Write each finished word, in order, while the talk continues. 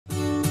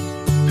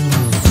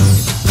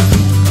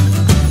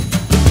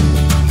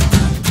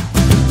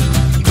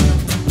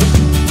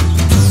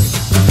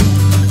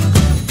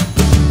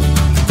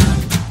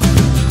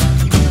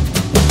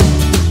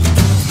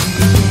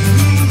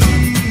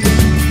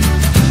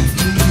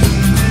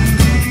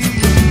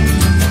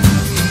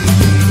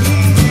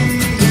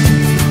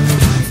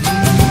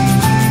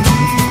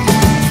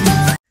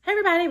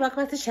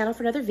welcome back to the channel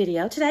for another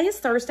video. Today is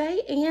Thursday,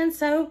 and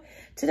so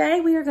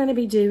today we are going to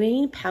be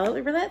doing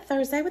Palette Roulette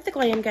Thursday with the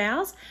Glam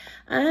Gals.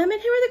 And who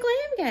are the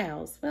Glam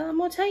Gals? Well, I'm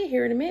going to tell you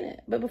here in a minute.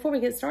 But before we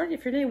get started,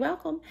 if you're new,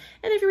 welcome.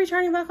 And if you're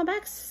returning, welcome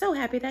back. So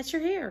happy that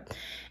you're here.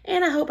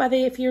 And I hope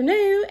if you're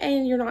new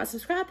and you're not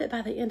subscribed, that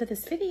by the end of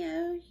this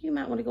video, you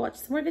might want to go watch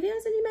some more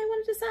videos and you may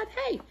want to decide,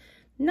 hey,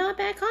 not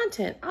bad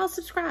content. I'll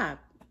subscribe.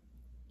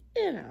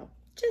 You know,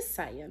 just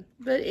saying.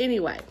 But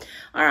anyway,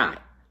 all right.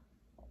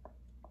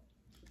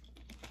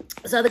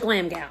 So the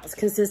Glam Gals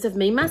consist of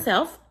me,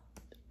 myself,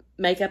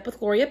 Makeup with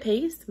Gloria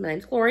Peace. My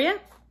name's Gloria.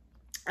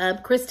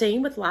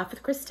 Christine with Life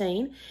with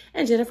Christine.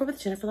 And Jennifer with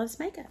Jennifer Loves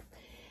Makeup.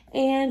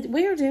 And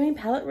we are doing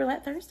Palette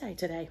Roulette Thursday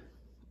today.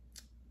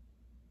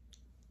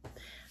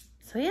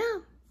 So yeah.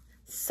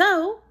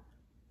 So,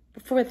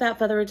 without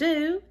further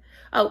ado,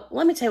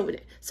 let me tell you what we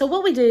do. So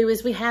what we do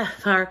is we have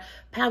our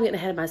palette, I'm getting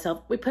ahead of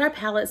myself. We put our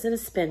palettes in a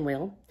spin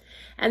wheel.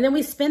 And then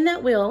we spin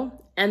that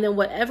wheel. And then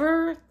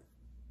whatever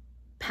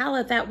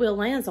palette that wheel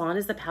lands on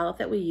is the palette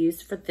that we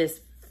use for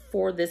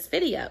this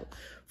video,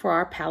 for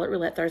our Palette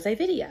Roulette Thursday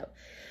video.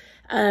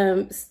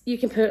 You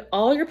can put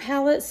all your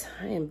palettes.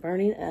 I am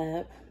burning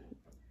up.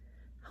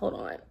 Hold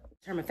on.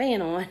 Turn my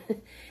fan on.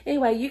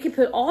 Anyway, you can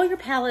put all your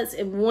palettes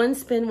in one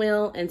spin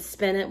wheel and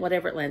spin it,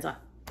 whatever it lands on.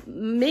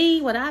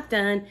 What I've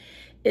done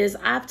is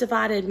I've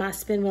divided my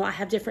spin wheel. I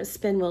have different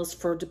spin wheels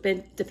for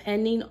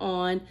depending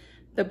on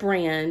the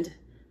brand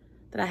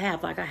that I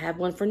have. Like I have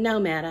one for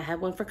Nomad, I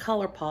have one for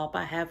ColourPop,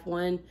 I have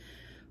one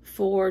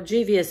for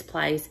Juvia's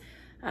Place,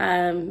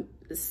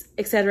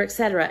 etc.,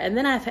 etc. And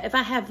then if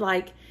I have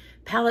like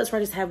palettes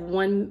where I just have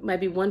one,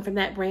 maybe one from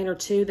that brand or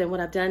two, then what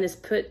I've done is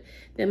put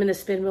them in a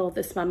spin wheel.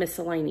 This is my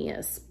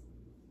miscellaneous.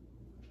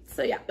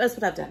 So yeah, that's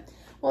what I've done.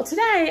 Well,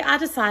 today I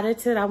decided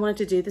that I wanted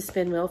to do the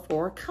spin wheel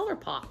for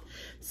ColourPop.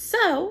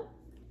 So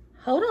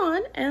hold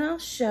on and I'll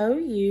show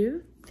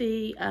you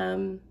the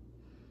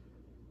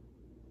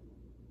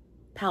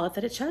palette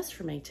that it chose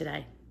for me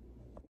today.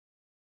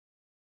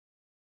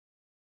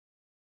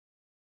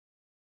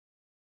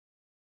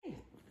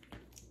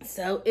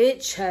 So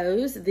it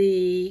chose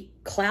the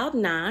Cloud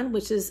 9,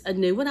 which is a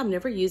new one. I've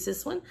never used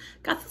this one.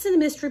 Got this in a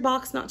mystery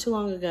box not too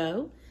long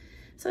ago.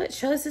 So it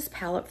chose this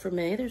palette for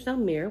me. There's no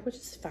mirror, which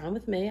is fine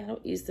with me. I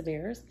don't use the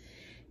mirrors.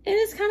 And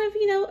it's kind of,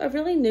 you know, a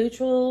really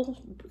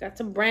neutral, got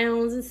some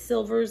browns and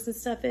silvers and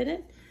stuff in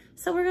it.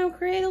 So we're going to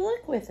create a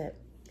look with it.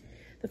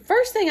 The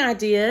first thing I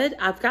did,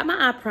 I've got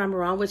my eye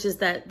primer on, which is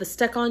the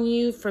Stuck On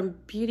You from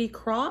Beauty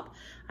Crop.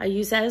 I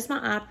use that as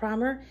my eye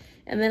primer.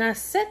 And then I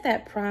set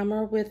that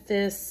primer with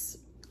this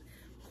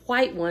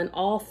white one,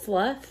 All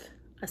Fluff.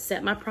 I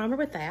set my primer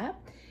with that.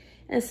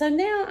 And so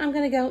now I'm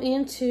going to go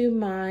into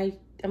I'm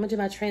going to do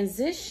my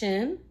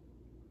transition.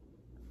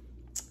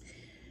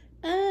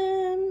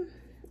 I'm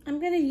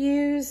going to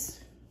use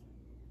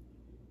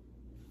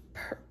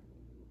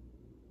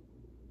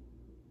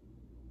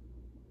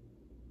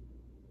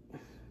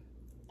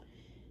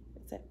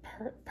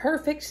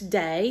Perfect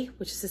Day,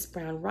 which is this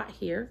brown right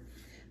here.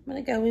 I'm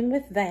going to go in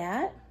with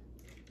that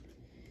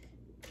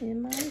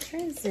in my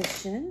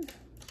transition.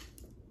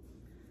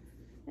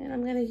 And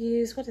I'm going to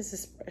use, what is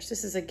this brush?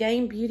 This is a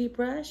Game Beauty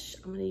brush.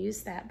 I'm going to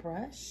use that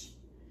brush.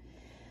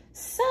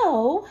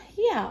 So,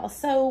 yeah,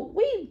 so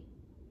we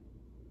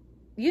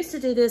used to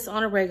do this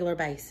on a regular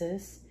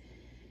basis.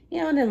 You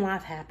know, and then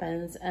life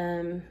happens.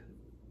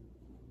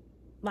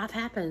 Life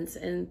happens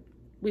and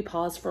we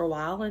pause for a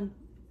while and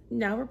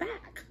now we're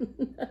back.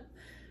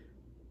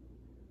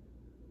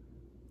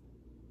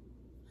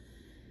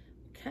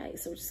 Okay,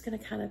 so we're just going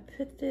to kind of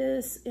put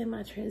this in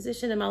my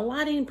transition. And my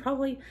lighting,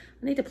 probably,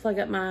 I need to plug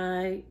up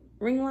my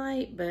ring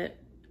light, but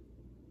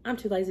I'm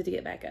too lazy to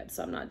get back up,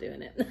 so I'm not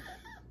doing it.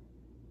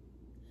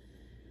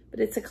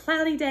 But it's a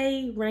cloudy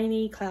day,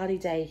 rainy, cloudy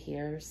day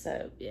here,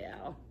 so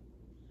yeah.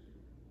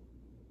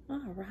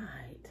 All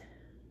right.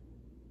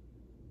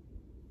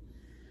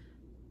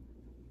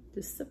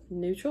 Just a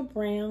neutral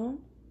brown.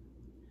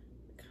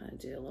 Kind of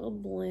do a little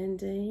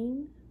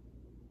blending.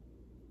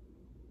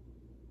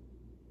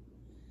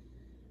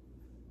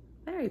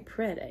 Very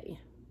pretty.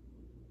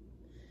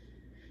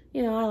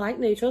 You know, I like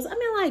neutrals. I mean,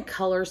 I like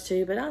colors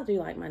too, but I do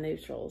like my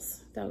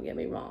neutrals. Don't get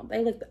me wrong.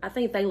 I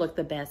think they look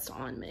the best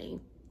on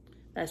me.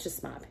 That's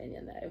just my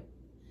opinion though.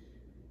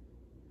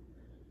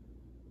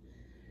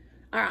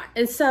 All right,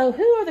 and so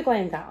who are the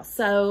Glam Gals?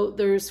 So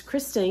there's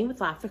Christine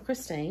with Life with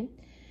Christine.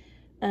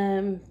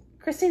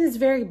 Christine is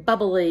very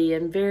bubbly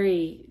and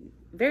very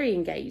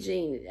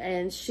engaging,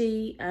 and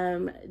she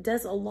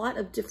does a lot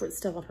of different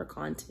stuff on her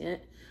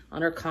content,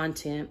 on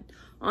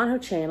her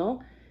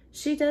channel.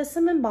 She does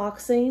some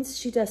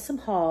unboxings, she does some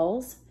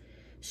hauls,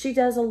 she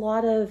does a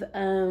lot of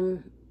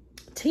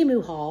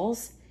Temu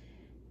hauls,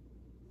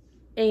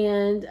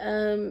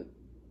 and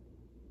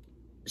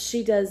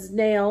she does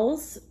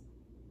nails,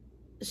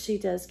 she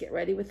does Get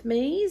Ready With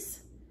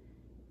Me's,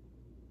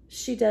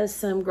 she does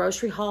some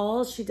grocery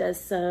hauls, she does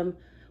some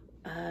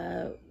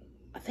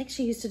I think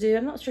she used to do,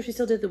 I'm not sure if she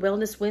still did the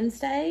Wellness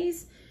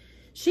Wednesdays.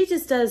 She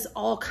just does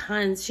all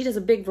kinds, she does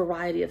a big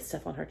variety of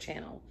stuff on her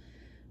channel.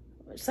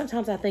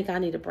 Sometimes I think I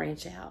need to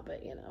branch out,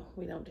 but you know,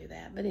 we don't do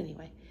that. But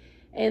anyway,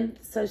 and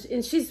so,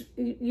 and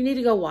you need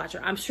to go watch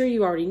her. I'm sure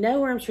you already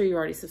know her. I'm sure you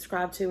already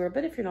subscribed to her,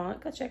 but if you're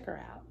not, go check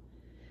her out.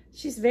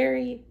 She's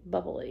very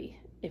bubbly.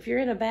 If you're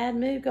in a bad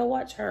mood, go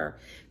watch her,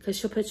 because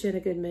she'll put you in a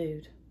good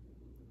mood.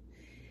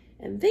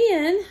 And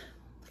then,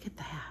 look at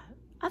that.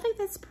 I think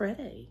that's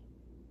pretty.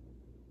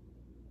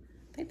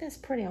 I think that's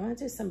pretty. I want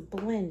to do some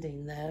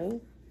blending,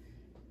 though.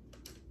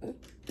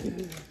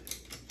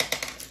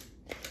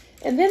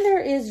 And then there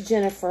is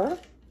Jennifer,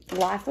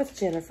 Life with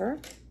Jennifer.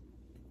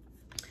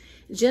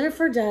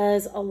 Jennifer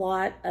does a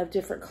lot of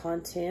different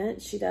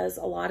content. She does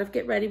a lot of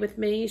Get Ready With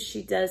Me.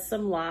 She does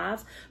some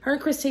lives. Her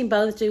and Christine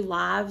both do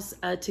lives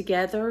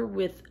together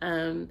with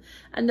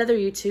another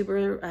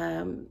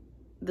YouTuber,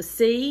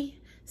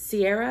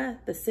 Sierra,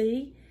 The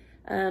Sea.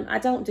 I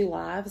don't do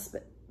lives,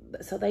 but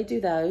so they do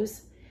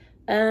those.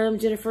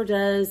 Jennifer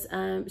does,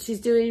 she's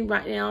doing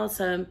right now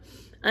some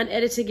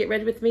unedited Get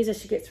Ready With Me as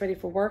she gets ready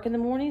for work in the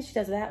morning. She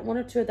does that, 1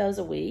 or 2 of those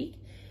a week.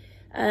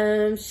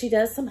 She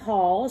does some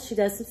hauls. She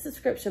does some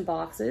subscription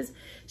boxes.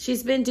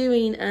 She's been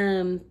doing,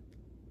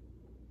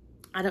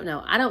 I don't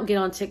know. I don't get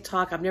on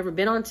TikTok. I've never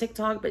been on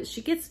TikTok, but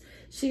she gets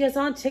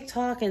on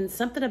TikTok, and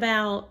something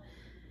about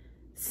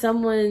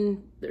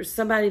there's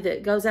somebody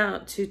that goes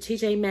out to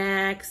TJ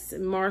Maxx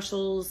and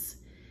Marshalls,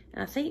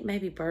 and I think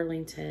maybe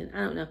Burlington. I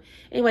don't know.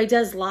 Anyway,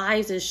 does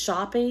lives and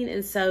shopping.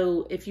 And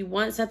so if you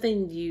want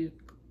something,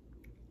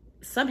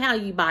 somehow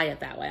you buy it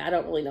that way. I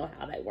don't really know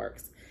how that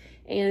works.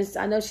 And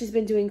I know she's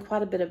been doing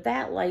quite a bit of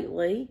that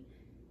lately,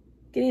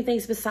 getting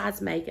things besides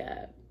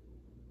makeup.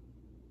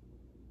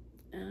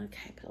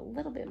 Okay, put a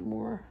little bit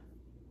more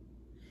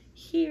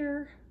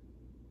here.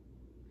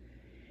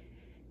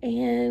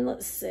 And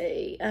let's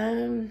see.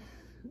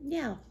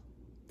 Yeah,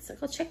 so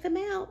go check them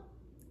out.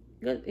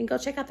 Go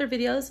check out their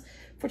videos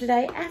for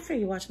today after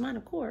you watch mine,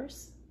 of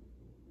course.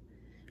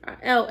 All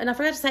right. Oh, and I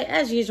forgot to say,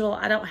 as usual,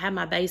 I don't have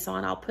my base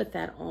on. I'll put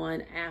that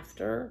on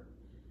after,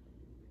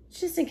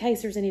 just in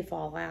case there's any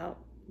fallout,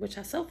 which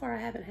so far I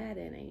haven't had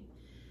any.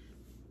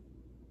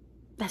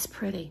 That's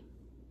pretty.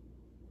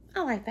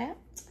 I like that.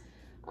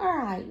 All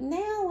right,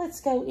 now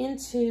let's go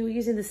into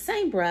using the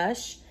same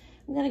brush.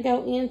 I'm going to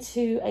go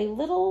into a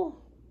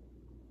little,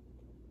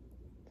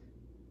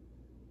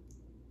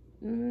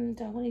 do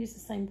I want to use the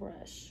same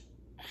brush?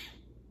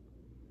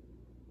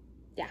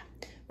 Yeah,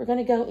 we're going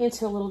to go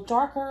into a little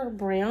darker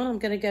brown. I'm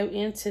going to go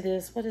into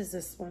this, what is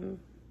this one?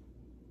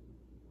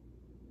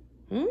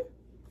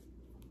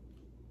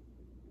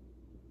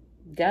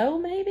 Go,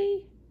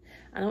 maybe?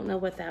 I don't know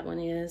what that one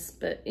is,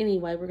 but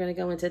anyway, we're going to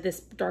go into this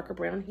darker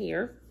brown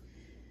here.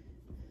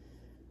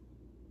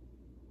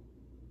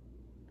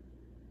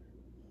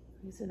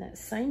 Using that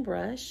same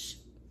brush.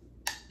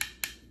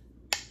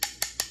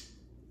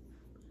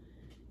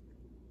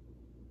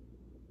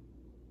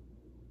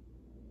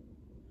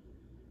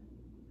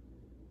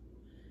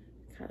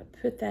 Kind of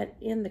put that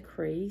in the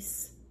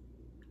crease.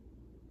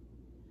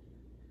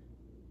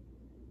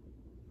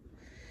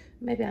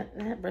 Maybe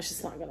that brush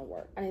is not going to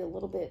work. I need a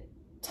little bit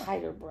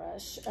tighter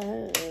brush.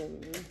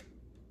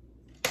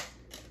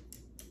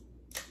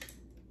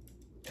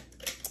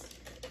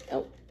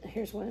 Oh,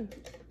 here's one.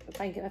 If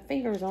I can get my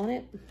fingers on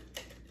it.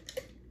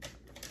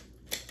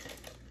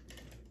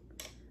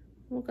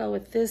 We'll go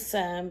with this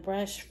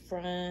brush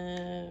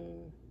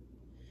from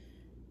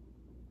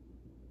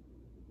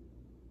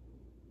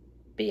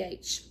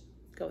BH.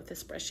 Go with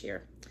this brush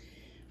here.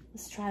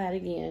 Let's try that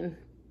again.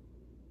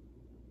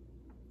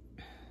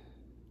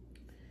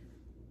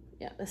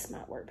 Yeah, this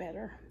might work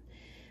better.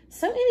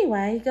 So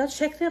anyway, go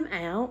check them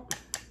out.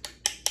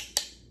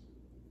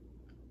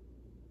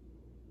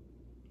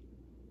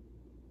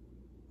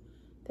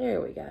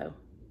 There we go.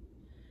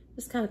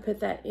 Just kind of put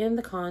that in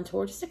the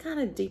contour just to kind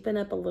of deepen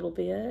up a little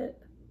bit.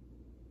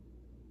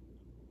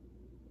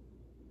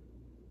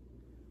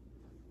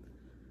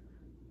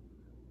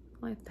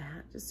 Like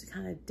that, just to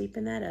kind of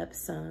deepen that up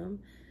some.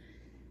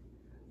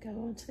 Go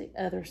on to the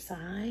other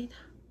side.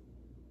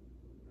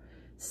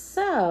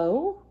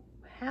 So,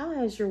 how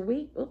has your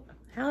week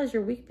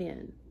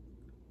been?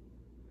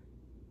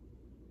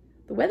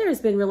 The weather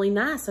has been really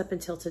nice up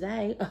until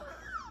today.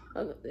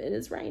 It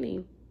is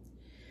raining.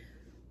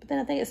 But then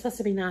I think it's supposed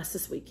to be nice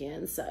this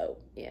weekend. So,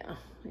 yeah.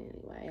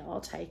 Anyway, I'll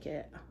take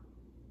it.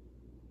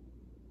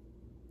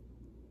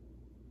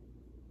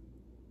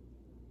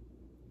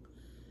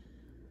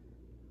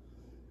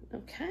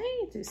 Okay,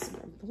 do some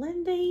more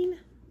blending.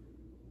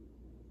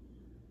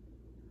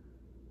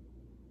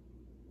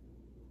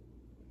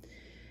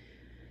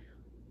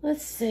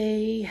 Let's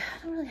see. I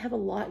don't really have a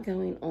lot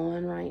going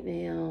on right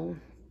now.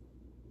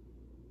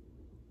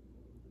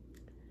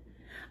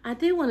 I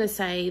do want to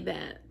say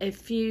that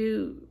if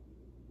you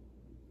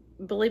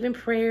believe in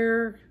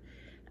prayer,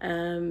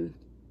 good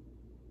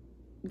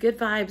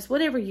vibes,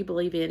 whatever you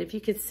believe in, if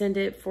you could send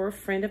it for a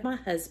friend of my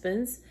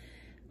husband's.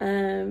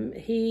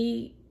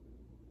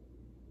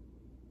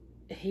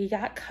 He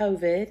got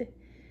COVID,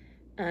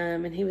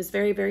 And he was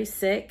very, very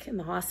sick in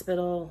the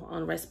hospital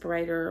on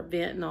respirator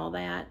vent and all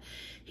that.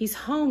 He's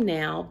home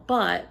now,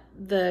 but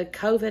the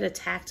COVID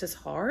attacked his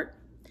heart.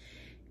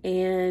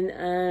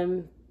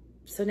 And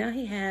so now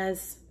he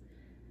has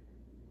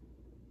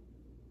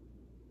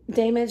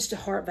damaged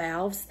heart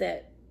valves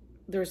that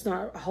there's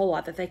not a whole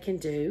lot that they can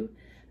do.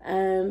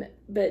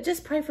 But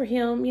just pray for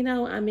him. You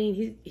know, I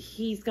mean,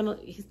 he's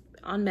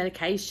on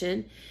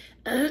medication.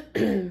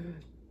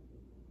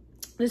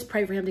 Just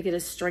pray for him to get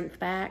his strength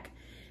back,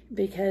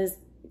 because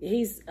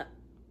he's,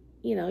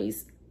 you know,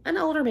 he's an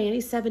older man.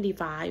 He's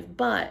 75,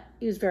 but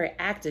he was very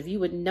active. You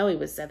wouldn't know he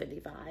was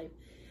 75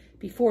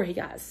 before he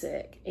got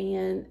sick.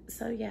 And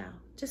so, yeah,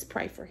 just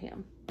pray for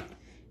him.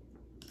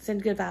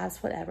 Send good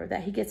vibes, whatever,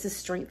 that he gets his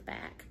strength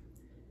back.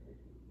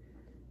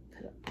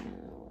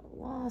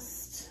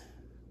 Lost.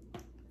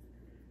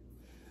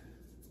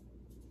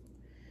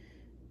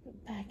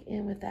 Back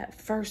in with that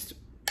first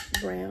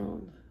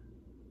round.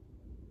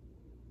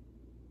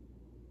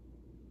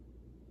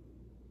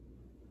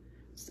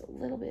 Just a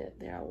little bit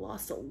there. I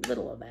lost a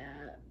little of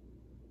that.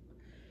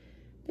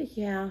 But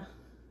yeah.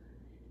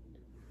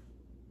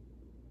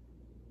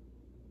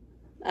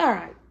 All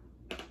right.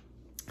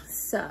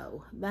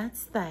 So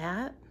that's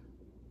that.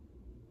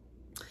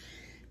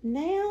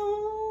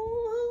 Now,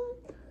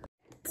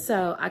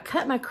 so I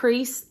cut my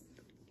crease.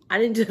 I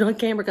didn't do it on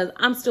camera because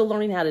I'm still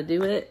learning how to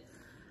do it.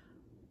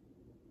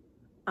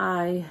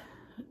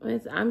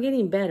 I'm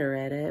getting better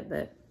at it,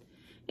 but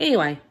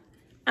anyway,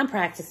 I'm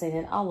practicing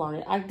it. I'll learn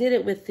it. I did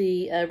it with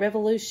the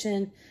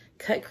Revolution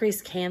cut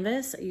crease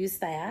canvas. I used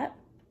that.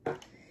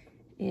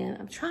 And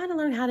I'm trying to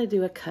learn how to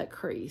do a cut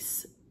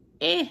crease.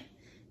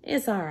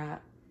 It's all right.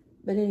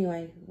 But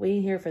anyway, we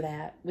ain't here for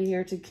that. We're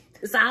here to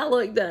get this eye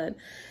look done.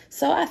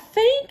 So I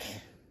think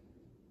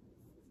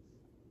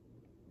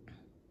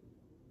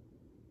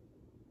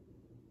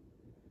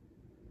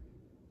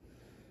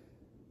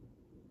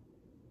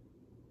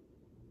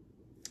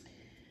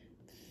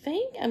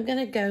I'm going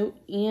to go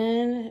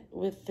in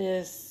with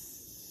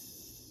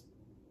this.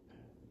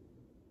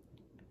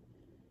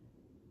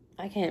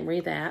 I can't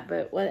read that,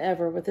 but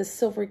whatever. With this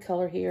silvery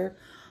color here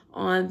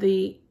on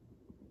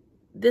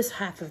this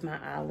half of my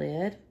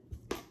eyelid.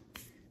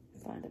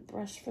 Find a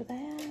brush for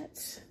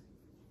that.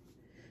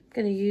 I'm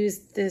going to use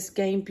this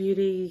Game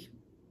Beauty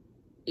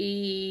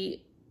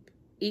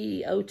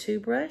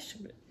E02 brush.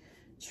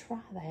 Try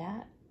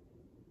that.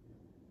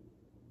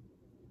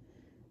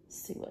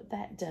 See what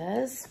that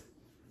does.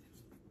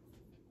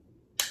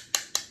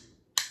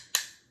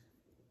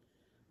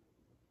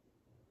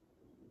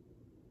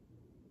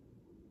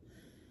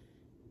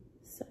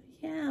 So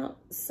yeah,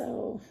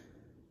 so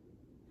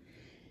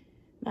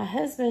my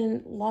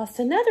husband lost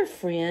another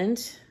friend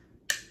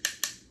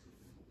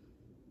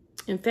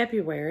in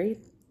February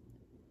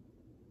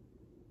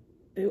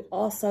who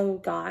also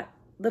got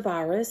the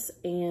virus,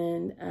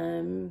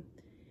 and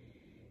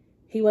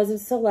he wasn't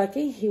so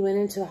lucky. He went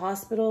into the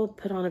hospital,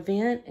 put on a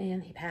vent,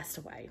 and he passed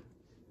away.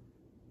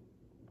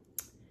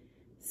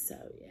 So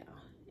yeah,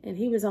 and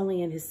he was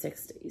only in his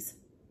 60s.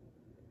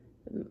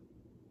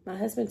 My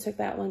husband took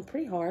that one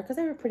pretty hard because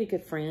they were pretty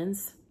good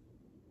friends.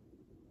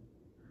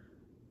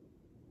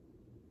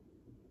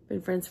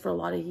 Been friends for a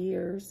lot of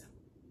years.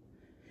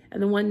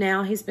 And the one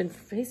now he's been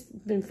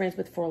friends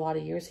with for a lot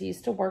of years. He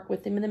used to work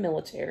with him in the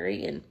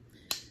military, and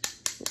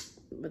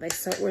they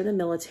were in the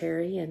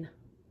military, and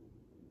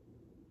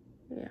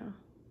yeah.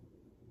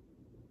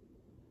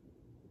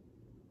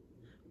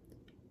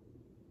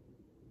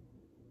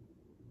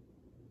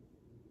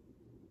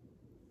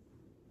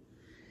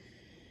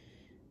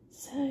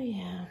 So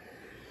yeah.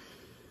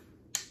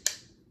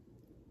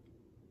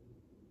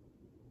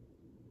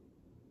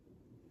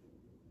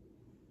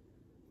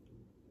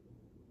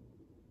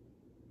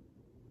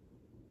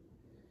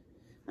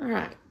 All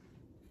right.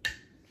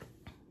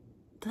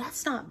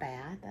 That's not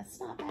bad. That's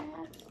not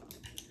bad.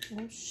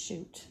 Oh,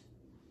 shoot.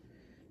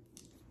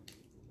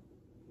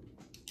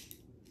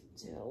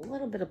 Do a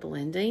little bit of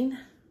blending.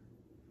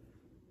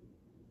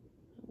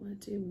 Don't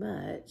want to do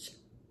much.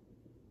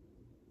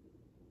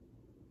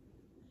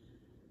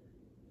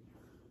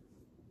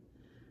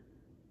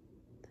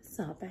 That's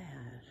not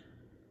bad.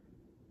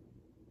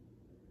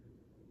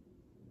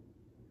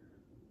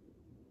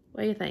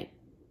 What do you think?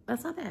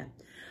 That's not bad.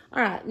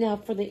 All right, now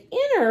for the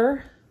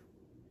inner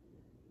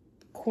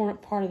corner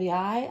part of the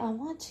eye, I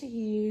want to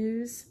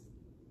use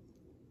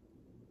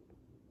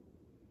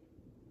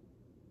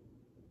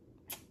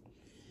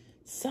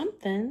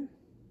something.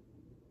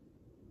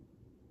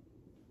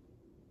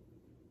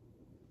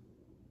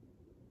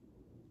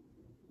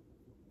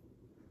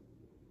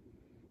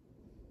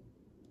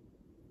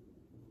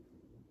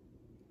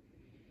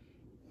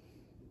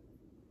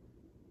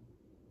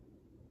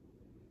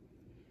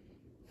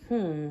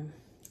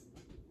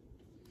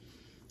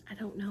 I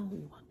don't know.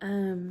 I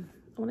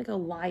want to go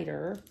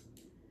lighter.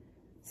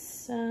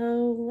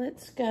 So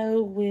let's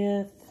go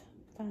with,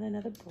 find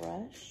another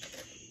brush.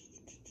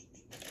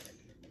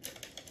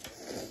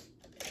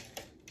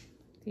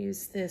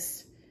 Use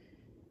this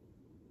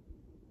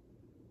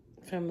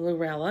from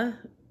Roulette.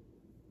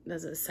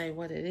 doesn't say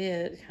what it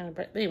is. Kind of,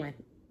 but anyway,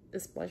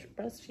 this blush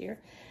brush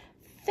here.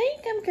 I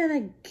think I'm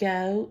gonna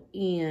go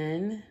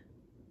in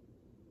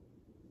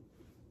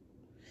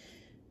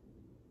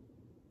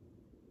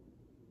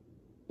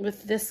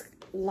with this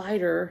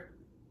lighter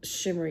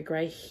shimmery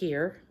gray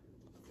here.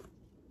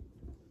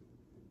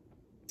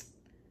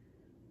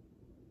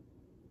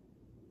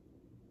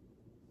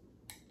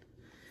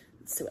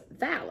 Let's see what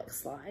that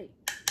looks like.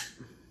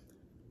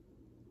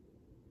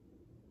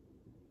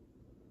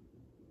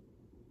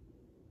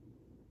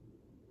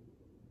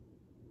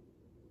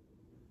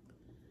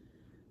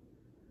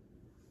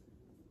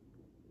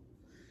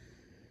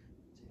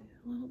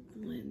 Do a little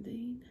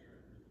blending.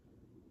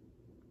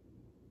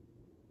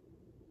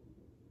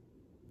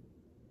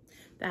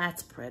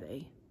 That's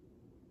pretty.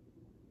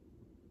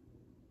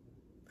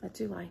 I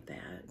do like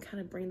that.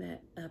 Kind of bring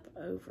that up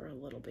over a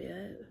little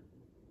bit.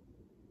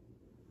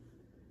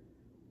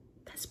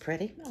 That's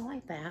pretty. I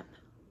like that.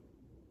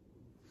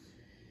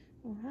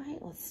 All right,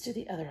 let's do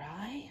the other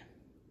eye.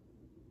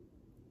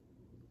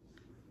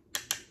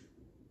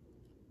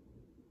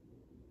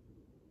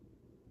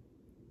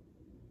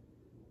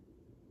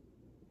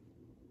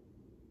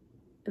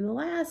 In the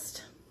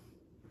last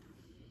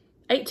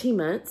 18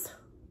 months,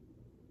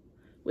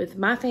 with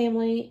my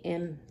family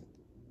and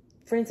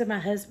friends of my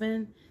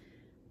husband,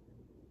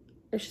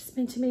 there's just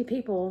been too many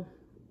people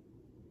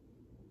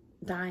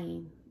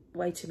dying.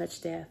 Way too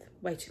much death.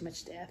 Way too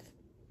much death.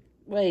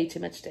 Way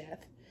too much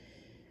death.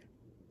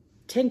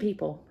 10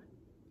 people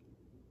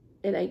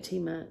in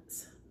 18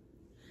 months.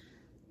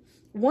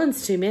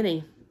 One's too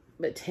many,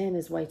 but 10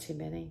 is way too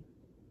many.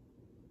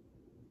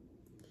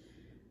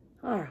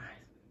 All right.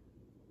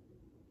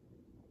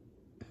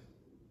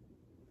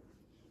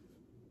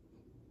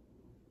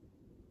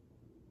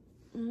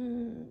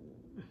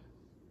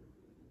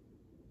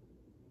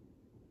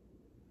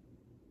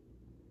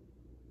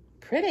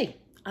 Pretty.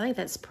 I think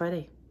that's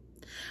pretty.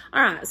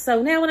 All right,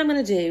 so now what I'm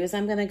going to do is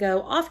I'm going to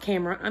go off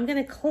camera. I'm going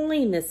to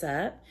clean this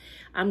up.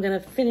 I'm going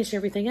to finish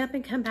everything up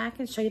and come back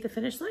and show you the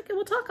finished look, and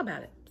we'll talk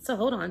about it. So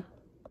hold on.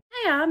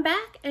 Hey, I'm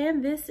back,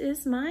 and this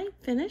is my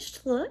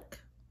finished look.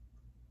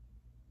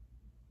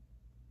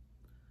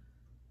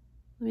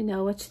 Let me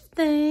know what you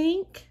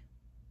think.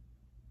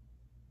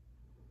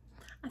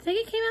 I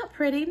think it came out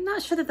pretty. I'm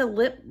not sure that the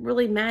lip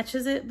really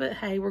matches it, but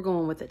hey, we're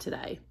going with it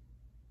today.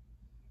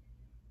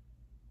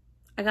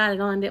 I got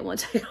it on, didn't want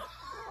to take it off.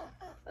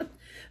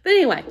 But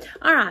anyway,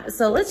 all right,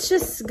 so let's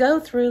just go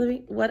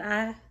through what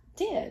I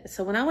did.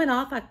 So when I went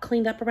off, I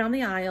cleaned up around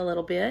the eye a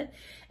little bit,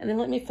 and then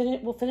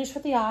we'll finish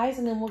with the eyes,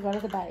 and then we'll go to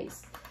the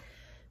base.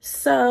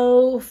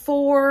 So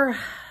for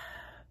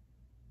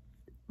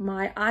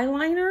my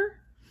eyeliner,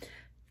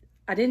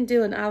 I didn't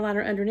do an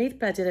eyeliner underneath,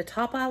 but I did a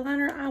top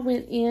eyeliner. I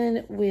went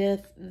in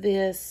with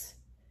this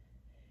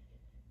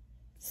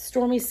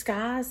Stormy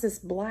Skies, this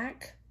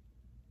black,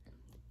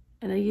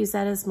 and I used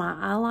that as my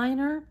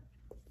eyeliner.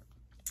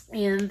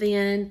 And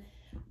then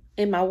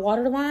in my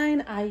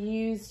waterline, I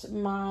used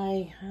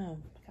my,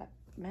 got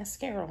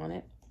mascara on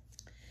it,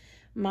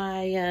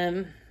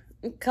 my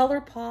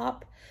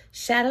ColourPop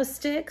Shadow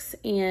Sticks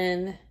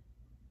in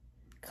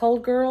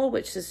Cold Girl,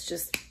 which is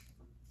just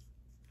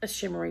a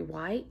shimmery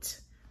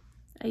white.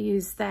 I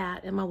used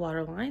that in my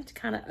waterline to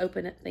kind of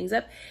open things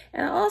up.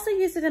 And I also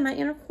used it in my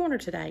inner corner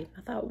today.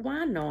 I thought,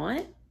 why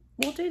not?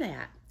 We'll do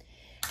that.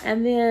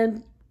 And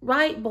then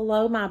right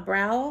below my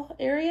brow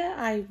area,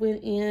 I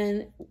went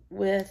in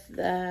with,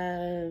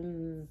 I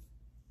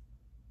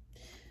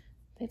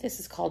think this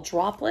is called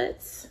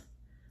Droplets.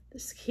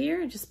 This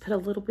here, and just put a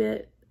little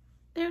bit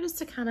there just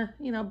to kind of,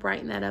 you know,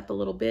 brighten that up a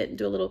little bit and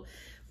do a little,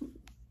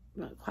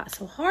 not quite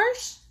so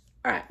harsh.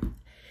 All right.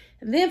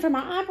 And then for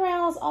my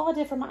eyebrows, all I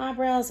did for my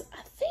eyebrows,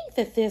 I think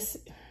that this,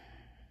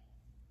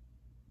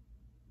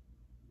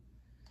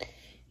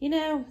 you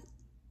know,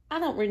 I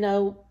don't really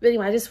know. But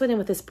anyway, I just went in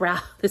with this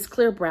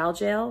clear brow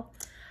gel.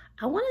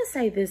 I want to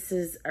say this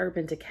is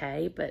Urban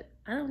Decay, but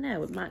I don't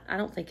know. I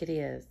don't think it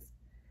is.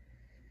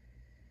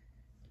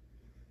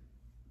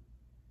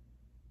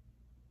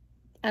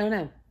 I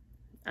don't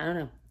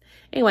know.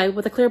 Anyway,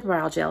 with the clear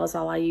brow gel is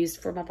all I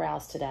used for my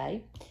brows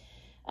today.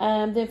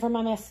 Then for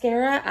my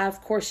mascara, I,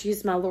 of course,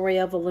 used my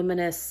L'Oreal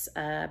Voluminous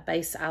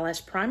Base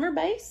Eyelash Primer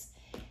Base.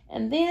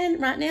 And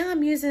then right now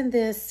I'm using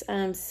this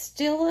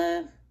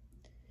Stila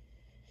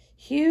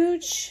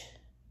Huge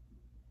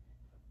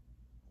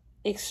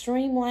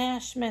Extreme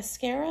Lash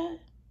Mascara.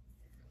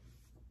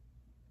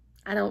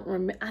 I don't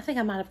remember. I think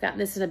I might have gotten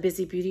this in a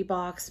Busy Beauty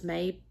box.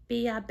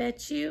 Maybe, I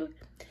bet you.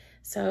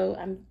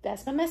 So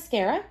that's my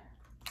mascara.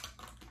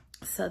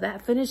 So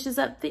that finishes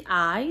up the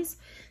eyes.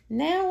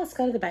 Now let's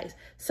go to the base.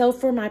 So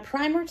for my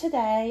primer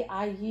today,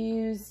 I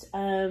used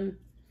Catrice,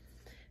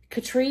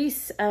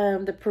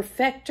 the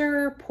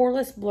Perfector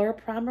Poreless Blur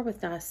Primer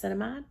with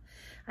niacinamide.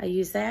 I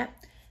use that.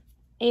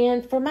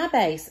 And for my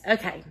base,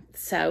 okay,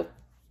 so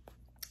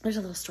there's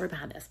a little story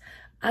behind this.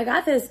 I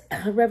got this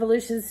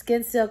Revolution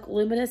Skin Silk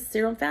Luminous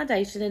Serum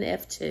Foundation in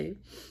F2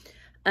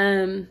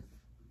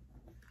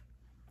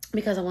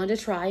 because I wanted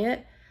to try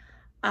it.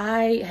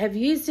 I have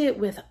used it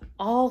with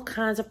all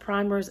kinds of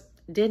primers.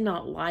 Did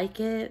not like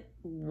it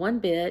one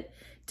bit.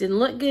 Didn't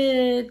look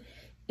good.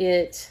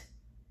 It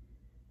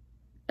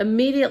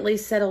immediately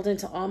settled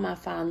into all my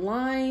fine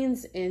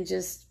lines and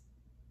just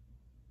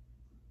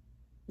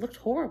looked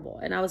horrible.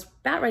 And I was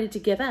about ready to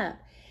give up.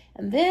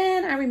 And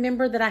then I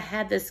remembered that I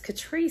had this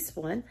Catrice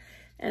one,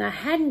 and I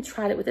hadn't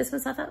tried it with this one.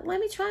 So I thought, let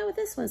me try it with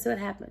this one, see what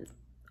happens.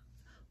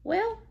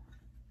 Well,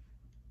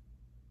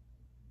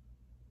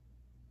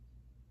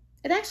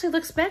 it actually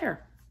looks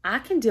better. I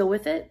can deal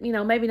with it. You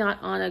know, maybe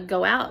not on a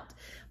go out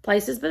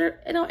places,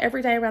 but, you know,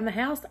 every day around the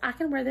house, I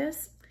can wear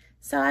this.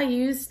 So I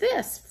used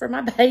this for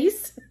my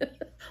base,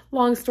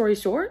 long story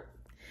short.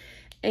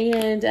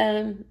 And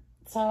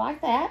so I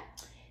like that.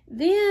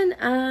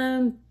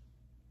 Then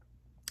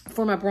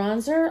for my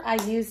bronzer,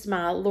 I used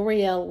my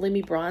L'Oreal Let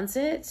Me Bronze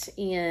It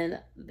in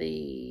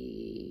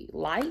the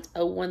light,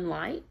 01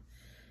 light.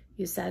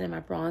 Use that in my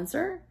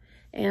bronzer.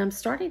 And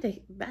I'm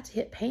about to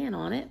hit pan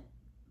on it.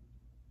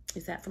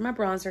 Use that for my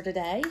bronzer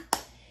today.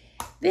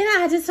 Then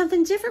I did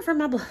something different for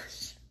my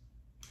blush.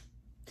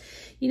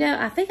 You know,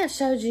 I think I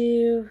showed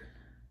you,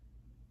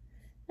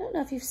 I don't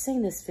know if you've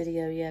seen this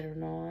video yet or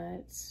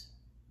not.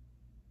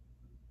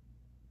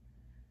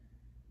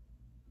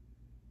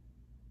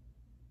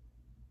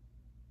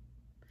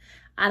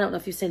 I don't know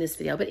if you've seen this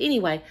video, but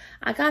anyway,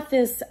 I got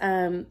this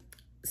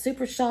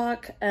Super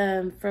Shock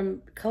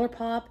from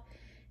ColourPop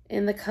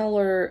in the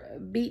color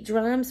Beat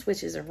Drums,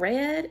 which is a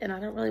red, and I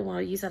don't really want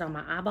to use that on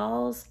my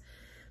eyeballs.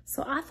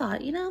 So I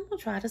thought, you know, I'm going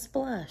to try it as a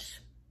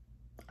blush.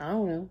 I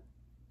don't know.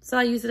 So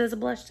I use it as a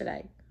blush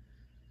today.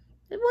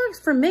 It works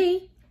for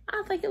me.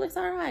 I think it looks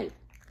all right.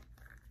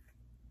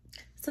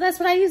 So that's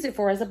what I use it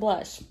for, as a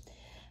blush.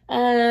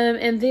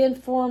 And then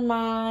for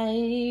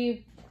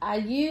my,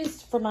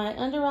 for my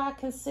under eye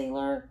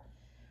concealer,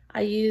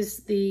 I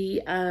used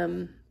the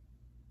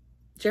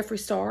Jeffree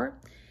Star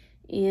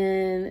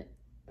in,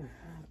 oh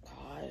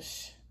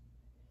gosh,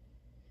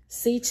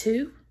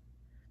 C2.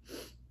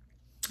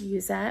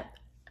 Use that.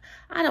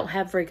 I don't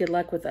have very good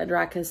luck with under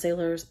eye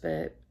concealers,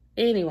 but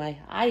anyway,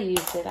 I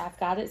used it. I've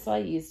got it, so I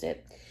used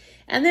it.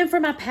 And then for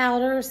my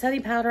powder,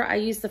 setting powder, I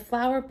used the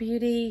Flower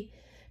Beauty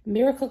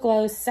Miracle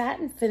Glow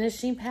Satin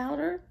Finishing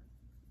Powder.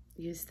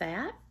 Use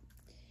that.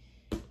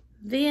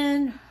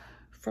 Then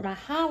for my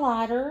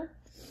highlighter,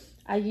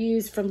 I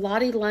use from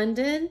Lottie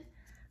London.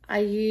 I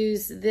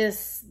use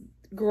this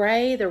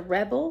gray, the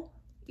Rebel.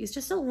 Use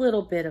just a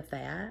little bit of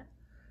that.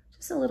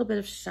 Just a little bit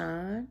of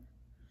shine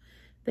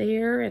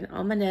there and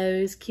on my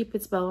nose,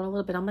 Cupid's bow, and a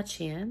little bit on my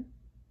chin.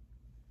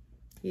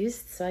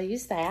 So I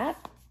use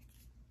that.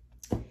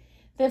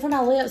 Then for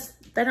my lips,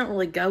 they don't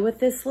really go with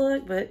this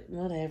look, but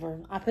whatever.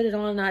 I put it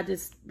on and I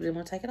just didn't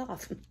want to take it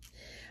off.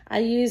 I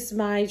used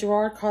my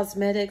Gerard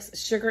Cosmetics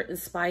Sugar and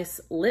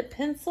Spice Lip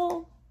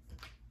Pencil,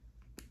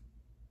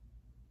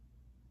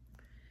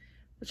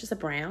 which is a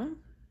brown.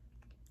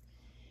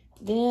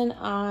 Then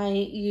I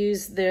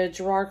used the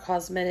Gerard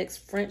Cosmetics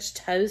French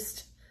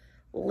Toast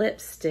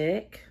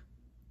Lipstick.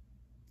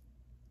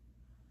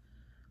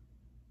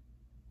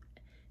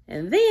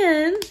 And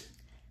then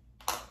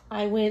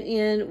I went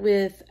in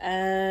with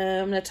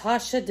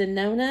Natasha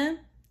Denona.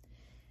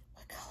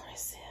 What color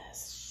is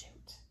this?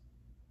 Shoot.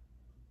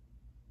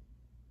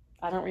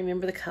 I don't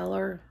remember the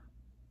color,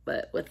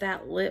 but with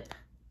that lip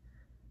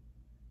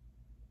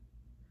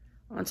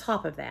on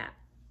top of that.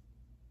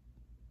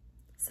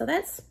 So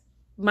that's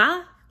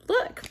my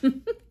look.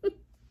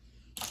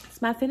 It's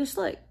my finished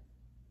look.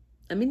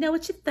 Let me know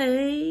what you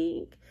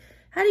think.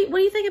 What do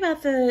you think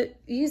about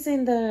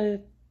using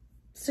the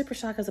Super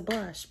Shock as a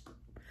blush?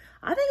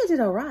 I think I did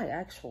all right,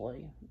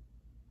 actually.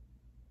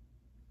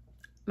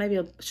 Maybe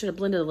I should have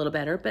blended a little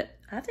better, but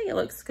I think it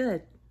looks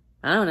good.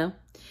 I don't know.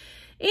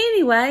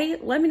 Anyway,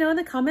 let me know in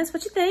the comments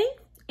what you think.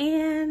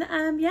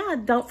 And yeah,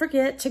 don't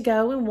forget to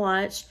go and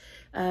watch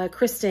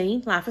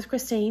Christine, Life with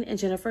Christine, and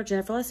Jennifer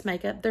Less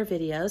Makeup, their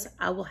videos.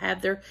 I will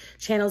have their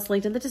channels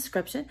linked in the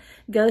description.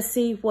 Go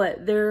see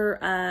what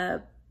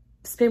their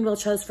spin wheel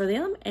chose for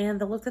them and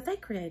the look that they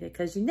created,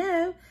 because you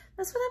know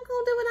that's what I'm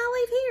going to do when I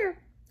leave here.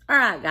 All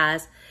right,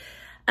 guys.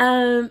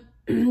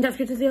 Don't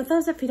forget to leave a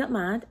thumbs up if you don't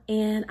mind,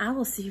 and I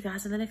will see you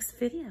guys in the next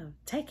video.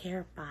 Take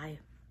care. Bye.